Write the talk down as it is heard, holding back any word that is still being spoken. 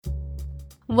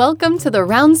Welcome to the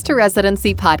Rounds to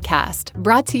Residency podcast,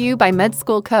 brought to you by Med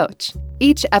School Coach.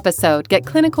 Each episode, get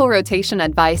clinical rotation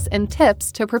advice and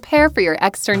tips to prepare for your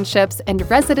externships and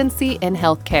residency in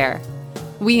healthcare.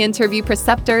 We interview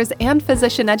preceptors and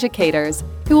physician educators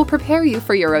who will prepare you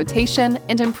for your rotation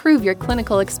and improve your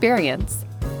clinical experience.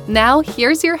 Now,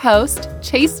 here's your host,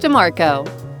 Chase DeMarco.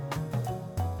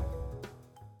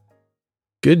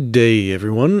 Good day,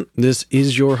 everyone. This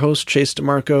is your host, Chase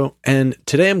DeMarco, and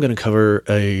today I'm going to cover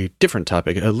a different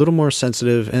topic, a little more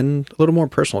sensitive and a little more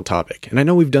personal topic. And I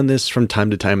know we've done this from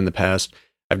time to time in the past.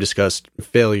 I've discussed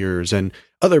failures and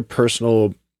other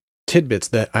personal tidbits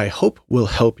that I hope will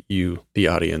help you, the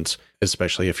audience,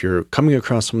 especially if you're coming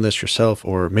across some of this yourself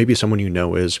or maybe someone you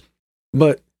know is.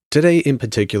 But today in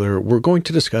particular, we're going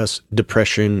to discuss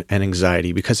depression and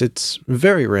anxiety because it's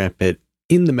very rampant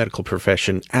in the medical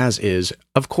profession as is.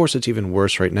 Of course, it's even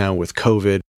worse right now with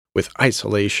COVID, with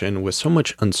isolation, with so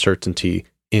much uncertainty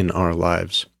in our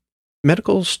lives.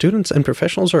 Medical students and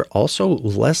professionals are also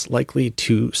less likely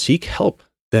to seek help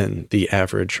than the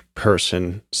average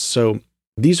person. So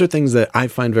these are things that I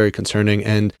find very concerning,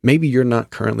 and maybe you're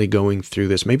not currently going through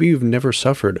this. Maybe you've never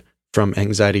suffered from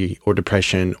anxiety or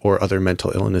depression or other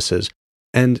mental illnesses.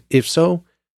 And if so,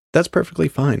 that's perfectly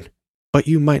fine. But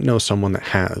you might know someone that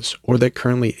has, or that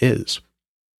currently is.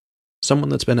 Someone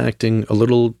that's been acting a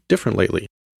little different lately,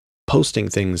 posting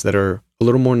things that are a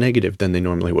little more negative than they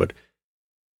normally would.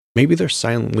 Maybe they're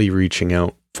silently reaching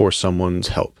out for someone's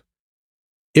help.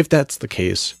 If that's the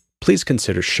case, please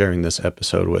consider sharing this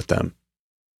episode with them.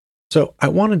 So I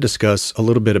want to discuss a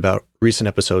little bit about recent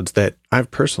episodes that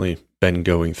I've personally been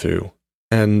going through.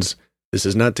 And this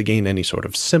is not to gain any sort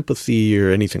of sympathy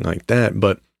or anything like that,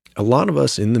 but a lot of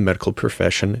us in the medical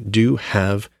profession do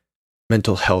have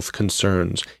mental health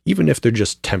concerns, even if they're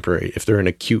just temporary, if they're an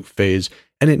acute phase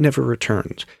and it never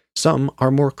returns. Some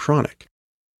are more chronic.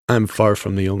 I'm far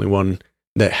from the only one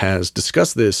that has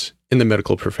discussed this in the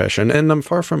medical profession, and I'm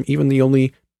far from even the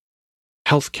only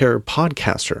healthcare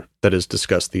podcaster that has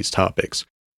discussed these topics.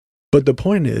 But the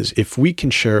point is, if we can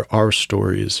share our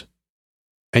stories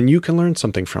and you can learn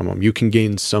something from them, you can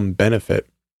gain some benefit,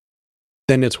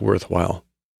 then it's worthwhile.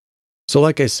 So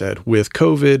like I said, with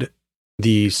COVID,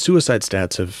 the suicide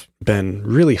stats have been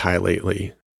really high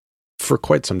lately for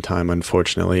quite some time,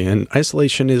 unfortunately, and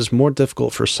isolation is more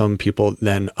difficult for some people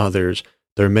than others.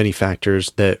 There are many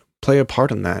factors that play a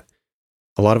part in that.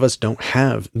 A lot of us don't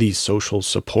have the social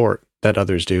support that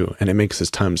others do, and it makes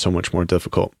this time so much more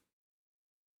difficult.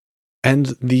 And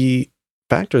the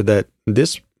factor that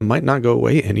this might not go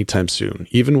away anytime soon,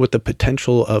 even with the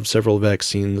potential of several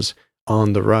vaccines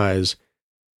on the rise,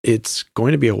 it's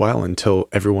going to be a while until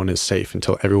everyone is safe,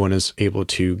 until everyone is able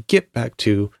to get back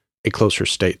to a closer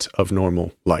state of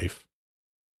normal life.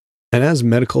 And as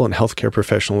medical and healthcare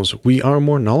professionals, we are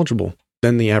more knowledgeable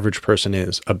than the average person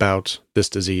is about this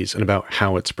disease and about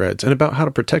how it spreads and about how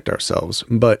to protect ourselves.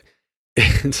 But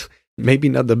it's maybe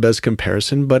not the best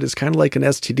comparison, but it's kind of like an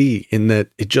STD in that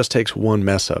it just takes one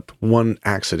mess up, one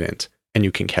accident, and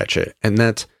you can catch it. And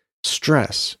that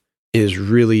stress is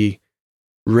really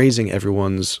raising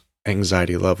everyone's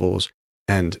anxiety levels,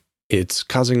 and it's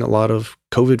causing a lot of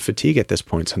COVID fatigue at this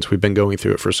point since we've been going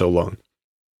through it for so long.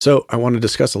 So I want to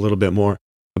discuss a little bit more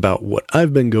about what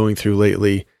I've been going through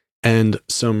lately and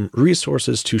some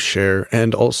resources to share,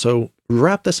 and also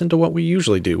wrap this into what we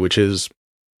usually do, which is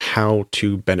how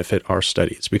to benefit our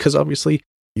studies. Because obviously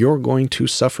you're going to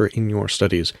suffer in your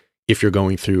studies if you're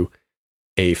going through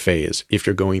a phase, if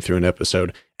you're going through an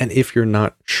episode, and if you're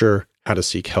not sure how to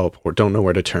seek help or don't know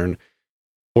where to turn,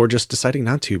 or just deciding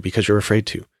not to because you're afraid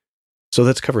to. So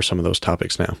let's cover some of those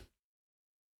topics now.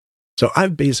 So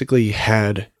I've basically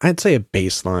had, I'd say, a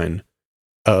baseline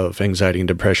of anxiety and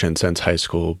depression since high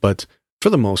school, but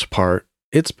for the most part,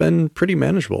 it's been pretty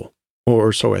manageable,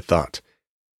 or so I thought.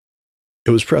 It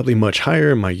was probably much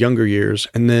higher in my younger years,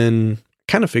 and then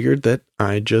kind of figured that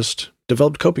I just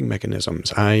developed coping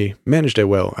mechanisms. I managed it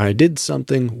well. I did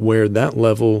something where that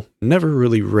level never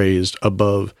really raised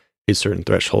above a certain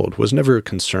threshold, was never a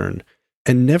concern,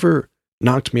 and never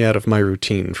knocked me out of my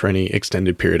routine for any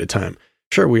extended period of time.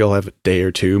 Sure, we all have a day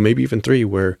or two, maybe even 3,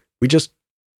 where we just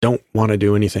don't want to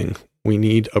do anything. We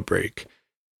need a break.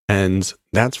 And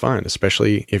that's fine,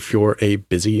 especially if you're a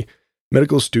busy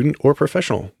medical student or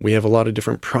professional. We have a lot of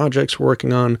different projects we're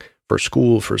working on for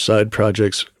school, for side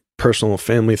projects, personal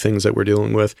family things that we're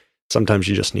dealing with. Sometimes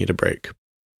you just need a break.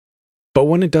 But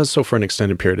when it does so for an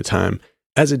extended period of time,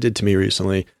 as it did to me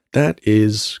recently, that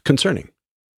is concerning.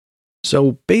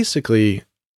 So basically,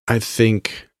 I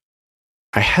think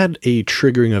I had a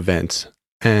triggering event,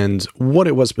 and what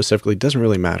it was specifically doesn't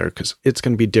really matter because it's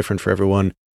going to be different for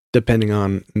everyone. depending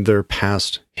on their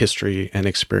past history and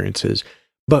experiences.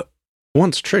 But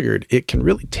once triggered, it can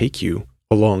really take you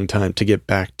a long time to get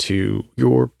back to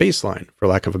your baseline, for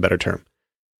lack of a better term.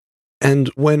 And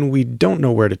when we don't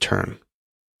know where to turn,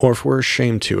 or if we're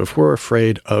ashamed to, if we're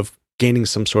afraid of gaining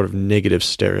some sort of negative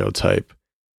stereotype,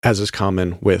 as is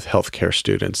common with healthcare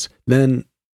students, then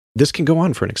this can go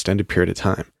on for an extended period of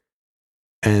time.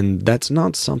 And that's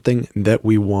not something that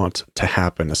we want to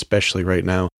happen, especially right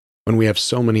now when we have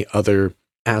so many other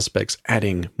aspects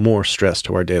adding more stress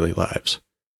to our daily lives.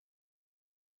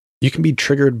 You can be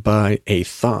triggered by a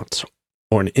thought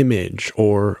or an image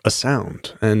or a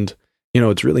sound, and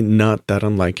it's really not that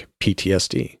unlike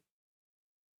PTSD.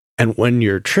 And when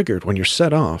you're triggered, when you're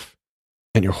set off,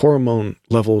 and your hormone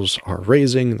levels are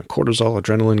raising, the cortisol,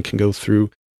 adrenaline can go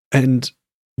through, and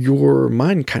your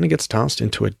mind kind of gets tossed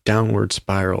into a downward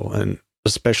spiral. And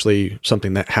especially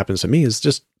something that happens to me is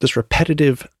just this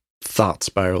repetitive thought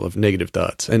spiral of negative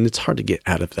thoughts, and it's hard to get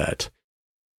out of that.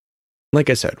 Like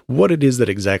I said, what it is that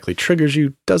exactly triggers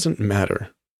you doesn't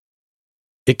matter.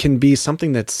 It can be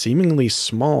something that's seemingly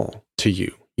small to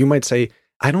you. You might say,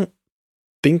 I don't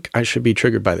think I should be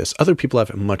triggered by this. Other people have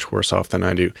it much worse off than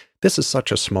I do. This is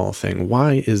such a small thing.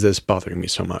 Why is this bothering me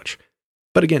so much?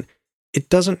 But again, it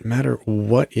doesn't matter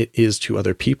what it is to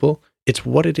other people. It's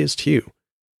what it is to you.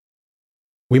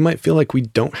 We might feel like we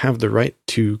don't have the right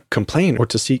to complain or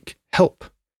to seek help.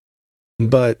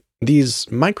 But these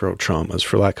micro traumas,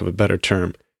 for lack of a better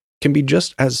term, can be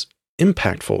just as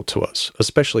impactful to us,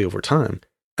 especially over time,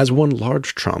 as one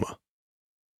large trauma.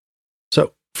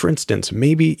 So, for instance,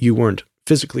 maybe you weren't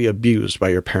physically abused by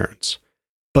your parents,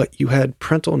 but you had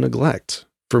parental neglect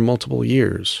for multiple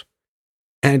years.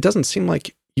 And it doesn't seem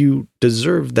like you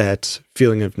deserve that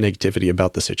feeling of negativity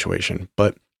about the situation,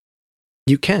 but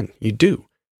you do.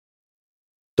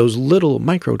 Those little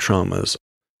micro traumas,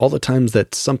 all the times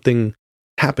that something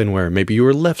happened where maybe you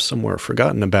were left somewhere,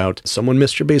 forgotten about, someone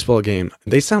missed your baseball game,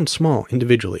 they sound small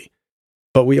individually,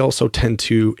 but we also tend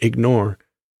to ignore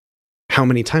how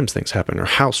many times things happen or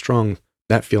how strong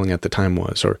that feeling at the time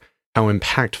was or how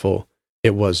impactful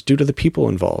it was due to the people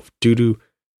involved, due to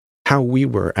how we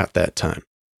were at that time.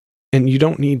 And you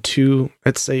don't need to,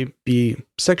 let's say, be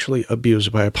sexually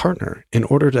abused by a partner in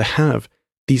order to have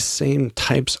these same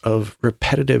types of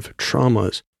repetitive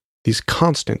traumas, these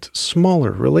constant,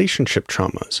 smaller relationship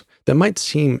traumas that might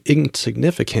seem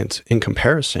insignificant in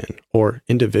comparison or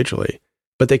individually,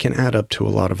 but they can add up to a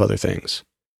lot of other things.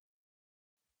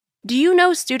 Do you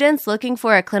know students looking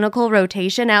for a clinical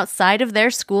rotation outside of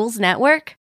their school's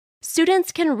network?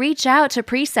 Students can reach out to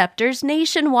preceptors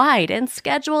nationwide and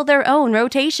schedule their own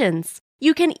rotations.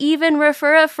 You can even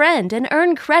refer a friend and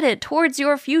earn credit towards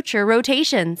your future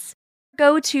rotations.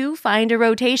 Go to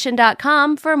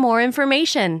findarotation.com for more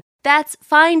information. That's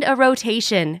Find a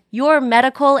Rotation, your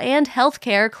medical and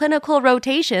healthcare clinical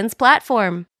rotations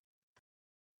platform.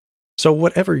 So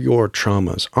whatever your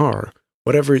traumas are,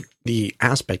 whatever the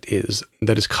aspect is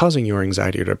that is causing your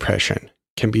anxiety or depression,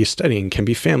 can be studying, can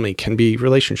be family, can be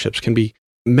relationships, can be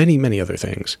many, many other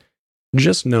things.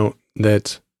 Just note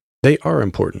that they are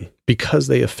important because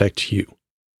they affect you.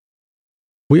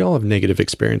 We all have negative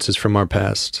experiences from our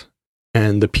past,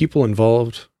 and the people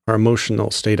involved, our emotional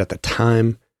state at the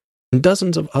time, and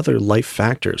dozens of other life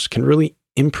factors can really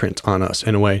imprint on us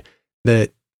in a way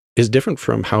that is different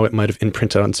from how it might have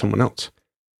imprinted on someone else.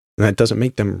 And that doesn't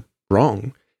make them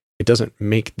wrong. It doesn't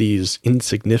make these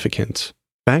insignificant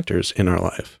factors in our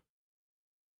life.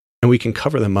 And we can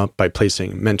cover them up by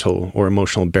placing mental or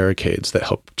emotional barricades that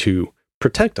help to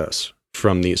protect us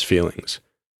from these feelings.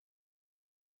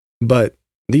 But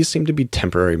these seem to be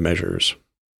temporary measures.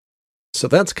 So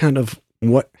that's kind of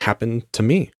what happened to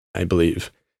me, I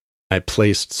believe. I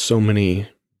placed so many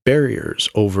barriers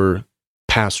over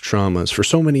past traumas for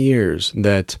so many years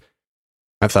that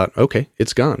I thought, okay,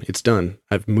 it's gone, it's done.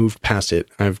 I've moved past it.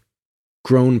 I've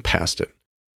grown past it.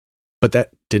 But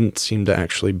that didn't seem to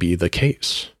actually be the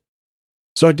case.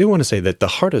 So I do want to say that the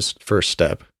hardest first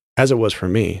step, as it was for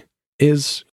me,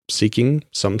 is seeking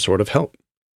some sort of help.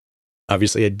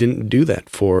 Obviously, I didn't do that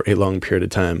for a long period of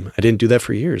time. I didn't do that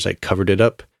for years. I covered it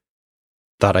up,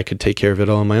 thought I could take care of it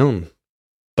all on my own.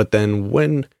 But then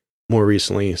when, more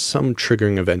recently, some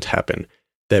triggering event happened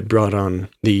that brought on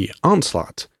the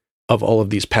onslaught of all of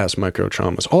these past micro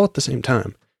traumas all at the same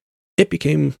time, it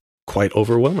became quite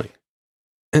overwhelming.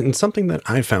 And something that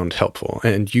I found helpful,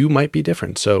 and you might be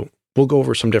different, so we'll go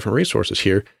over some different resources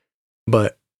here,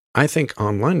 but I think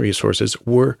online resources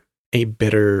were a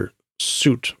better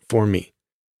suit for me.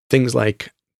 Things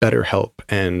like BetterHelp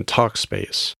and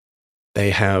Talkspace. They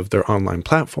have their online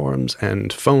platforms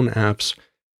and phone apps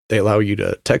They allow you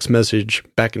to text message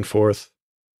back and forth.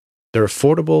 They're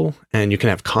affordable, and you can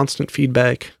have constant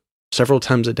feedback several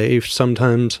times a day,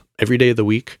 sometimes every day of the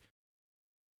week,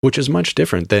 which is much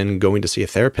different than going to see a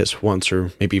therapist once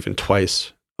or maybe even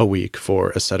twice a week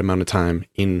for a set amount of time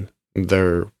in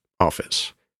their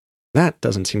office. That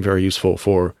doesn't seem very useful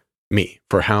for me,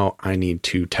 for how I need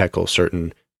to tackle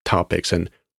certain topics and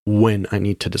when I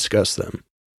need to discuss them.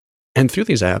 And through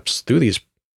these apps, through these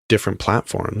different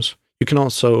platforms, you can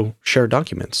also share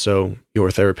documents. So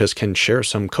your therapist can share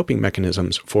some coping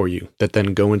mechanisms for you that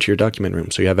then go into your document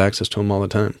room so you have access to them all the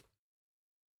time.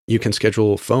 You can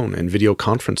schedule phone and video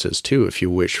conferences too if you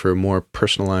wish for more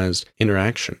personalized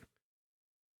interaction.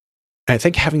 I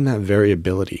think having that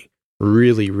variability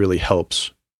really, really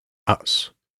helps us.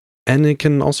 And it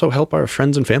can also help our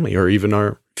friends and family or even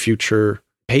our future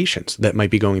patients that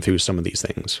might be going through some of these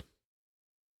things.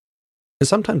 And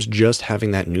sometimes just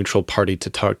having that neutral party to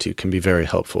talk to can be very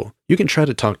helpful. You can try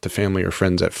to talk to family or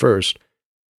friends at first,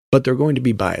 but they're going to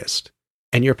be biased.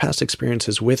 And your past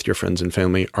experiences with your friends and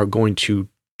family are going to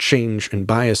change and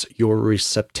bias your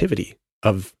receptivity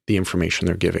of the information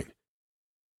they're giving.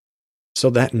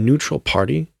 So that neutral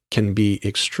party can be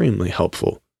extremely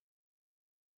helpful.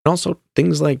 And also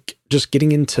things like just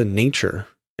getting into nature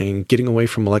and getting away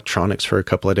from electronics for a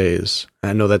couple of days.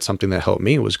 I know that's something that helped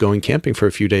me, was going camping for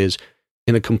a few days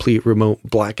in a complete remote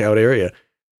blackout area.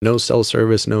 No cell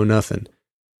service, no nothing.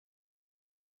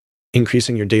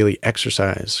 Increasing your daily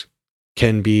exercise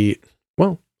can be,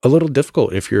 well, a little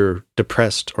difficult if you're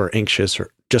depressed or anxious or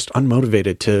just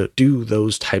unmotivated to do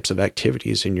those types of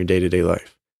activities in your day-to-day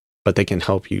life. But they can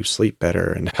help you sleep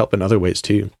better and help in other ways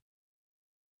too.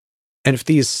 And if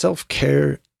these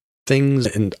self-care things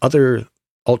and other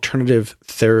alternative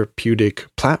therapeutic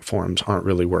platforms aren't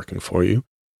really working for you,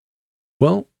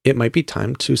 well, it might be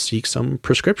time to seek some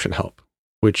prescription help,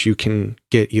 which you can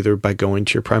get either by going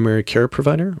to your primary care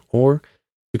provider, or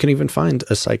you can even find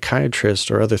a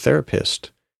psychiatrist or other therapist.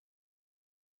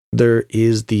 There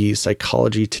is the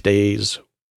Psychology Today's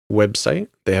website.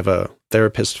 They have a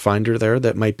therapist finder there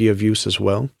that might be of use as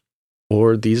well.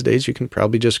 Or these days, you can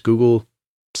probably just Google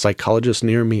psychologist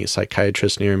near me,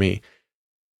 psychiatrist near me.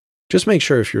 Just make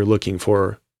sure if you're looking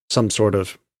for some sort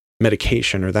of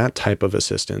medication or that type of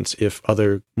assistance, if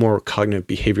other more cognitive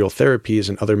behavioral therapies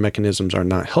and other mechanisms are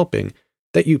not helping,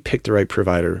 that you pick the right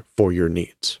provider for your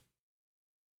needs.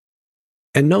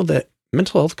 And know that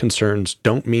mental health concerns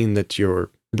don't mean that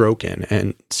you're broken,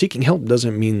 and seeking help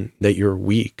doesn't mean that you're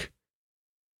weak.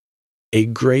 A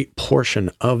great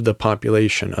portion of the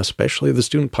population, especially the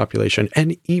student population,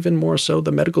 and even more so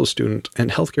the medical student and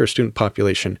healthcare student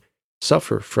population,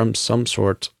 suffer from some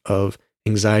sort of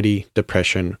anxiety,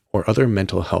 depression, or other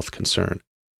mental health concern.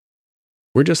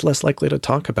 We're just less likely to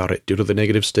talk about it due to the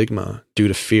negative stigma, due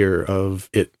to fear of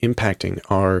it impacting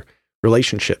our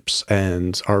relationships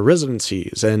and our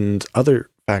residencies and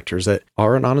other factors that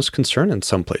are an honest concern in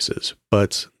some places.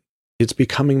 But it's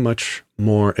becoming much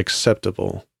more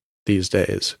acceptable these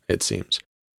days, it seems.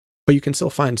 But you can still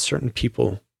find certain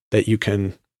people that you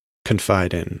can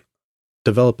confide in,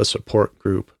 develop a support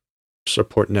group,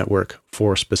 support network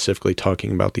for specifically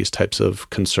talking about these types of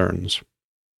concerns.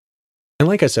 And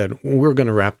like I said, we're going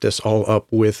to wrap this all up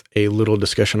with a little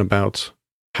discussion about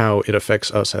how it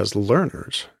affects us as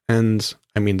learners. And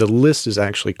I mean, the list is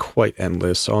actually quite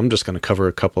endless, so I'm just going to cover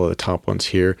a couple of the top ones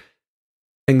here.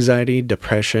 Anxiety,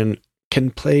 depression can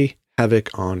play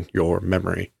havoc on your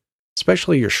memory,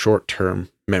 especially your short-term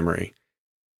memory.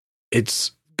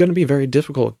 It's going to be very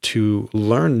difficult to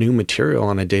learn new material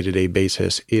on a day-to-day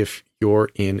basis if you're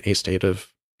in a state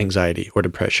of anxiety or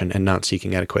depression and not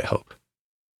seeking adequate help.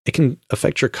 It can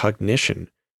affect your cognition,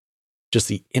 just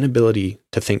the inability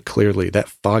to think clearly, that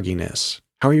fogginess.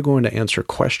 How are you going to answer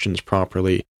questions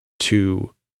properly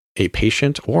to a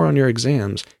patient or on your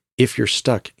exams if you're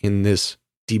stuck in this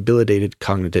debilitated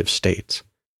cognitive state?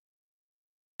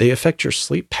 They affect your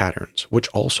sleep patterns, which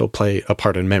also play a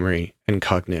part in memory and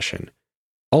cognition.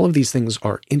 All of these things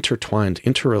are intertwined,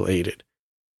 interrelated.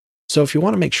 So if you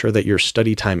want to make sure that your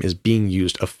study time is being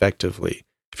used effectively,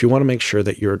 if you want to make sure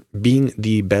that you're being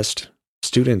the best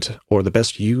student or the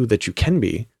best you that you can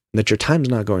be, and that your time's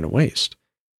not going to waste,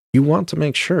 you want to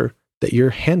make sure that you're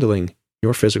handling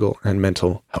your physical and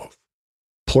mental health.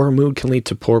 Poor mood can lead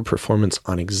to poor performance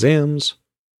on exams.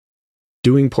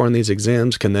 Doing poor on these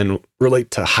exams can then relate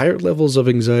to higher levels of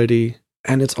anxiety,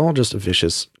 and it's all just a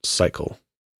vicious cycle.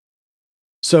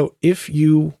 So if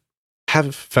you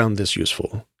have found this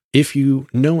useful, if you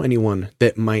know anyone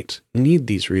that might need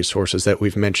these resources that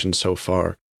we've mentioned so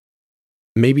far,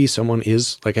 maybe someone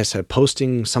is, like I said,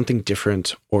 posting something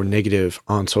different or negative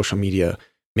on social media.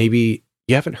 Maybe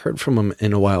you haven't heard from them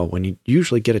in a while when you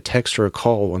usually get a text or a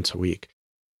call once a week.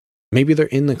 Maybe they're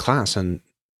in the class and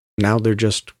now they're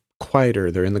just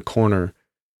quieter. They're in the corner,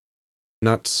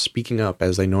 not speaking up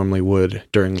as they normally would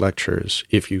during lectures,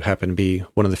 if you happen to be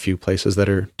one of the few places that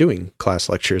are doing class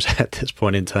lectures at this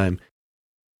point in time.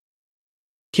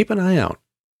 Keep an eye out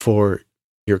for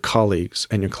your colleagues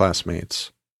and your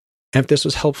classmates. And if this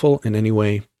was helpful in any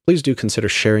way, please do consider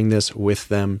sharing this with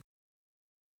them.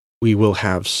 We will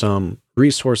have some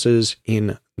resources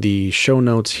in the show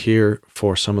notes here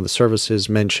for some of the services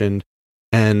mentioned,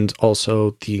 and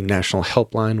also the National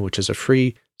Helpline, which is a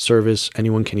free service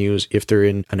anyone can use if they're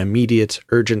in an immediate,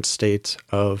 urgent state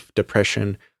of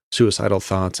depression, suicidal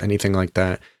thoughts, anything like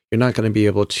that. You're not going to be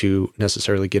able to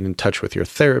necessarily get in touch with your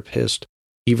therapist,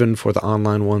 even for the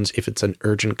online ones, if it's an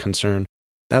urgent concern.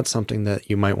 That's something that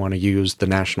you might want to use the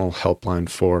National Helpline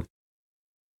for.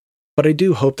 But I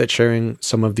do hope that sharing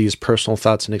some of these personal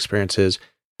thoughts and experiences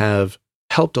have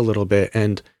helped a little bit,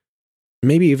 and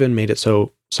maybe even made it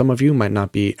so some of you might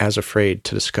not be as afraid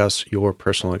to discuss your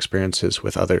personal experiences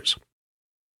with others.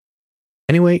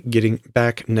 Anyway, getting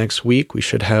back next week, we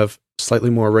should have slightly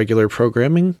more regular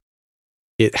programming.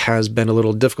 It has been a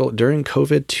little difficult during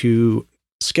COVID to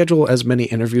schedule as many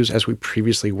interviews as we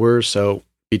previously were, so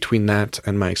between that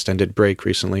and my extended break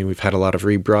recently, we've had a lot of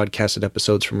rebroadcasted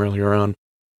episodes from earlier on.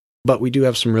 But we do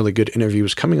have some really good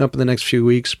interviews coming up in the next few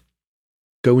weeks,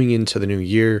 going into the new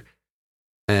year.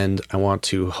 And I want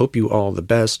to hope you all the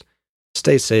best.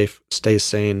 Stay safe, stay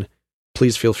sane.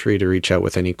 Please feel free to reach out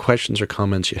with any questions or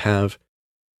comments you have.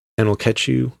 And we'll catch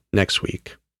you next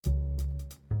week.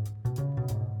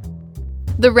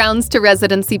 The Rounds to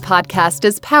Residency podcast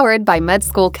is powered by Med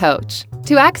School Coach.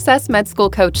 To access Med School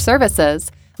Coach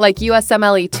services, like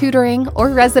USMLE tutoring or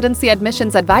residency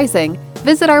admissions advising,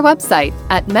 visit our website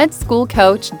at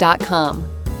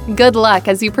medschoolcoach.com. Good luck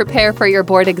as you prepare for your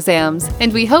board exams,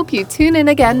 and we hope you tune in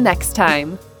again next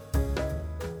time.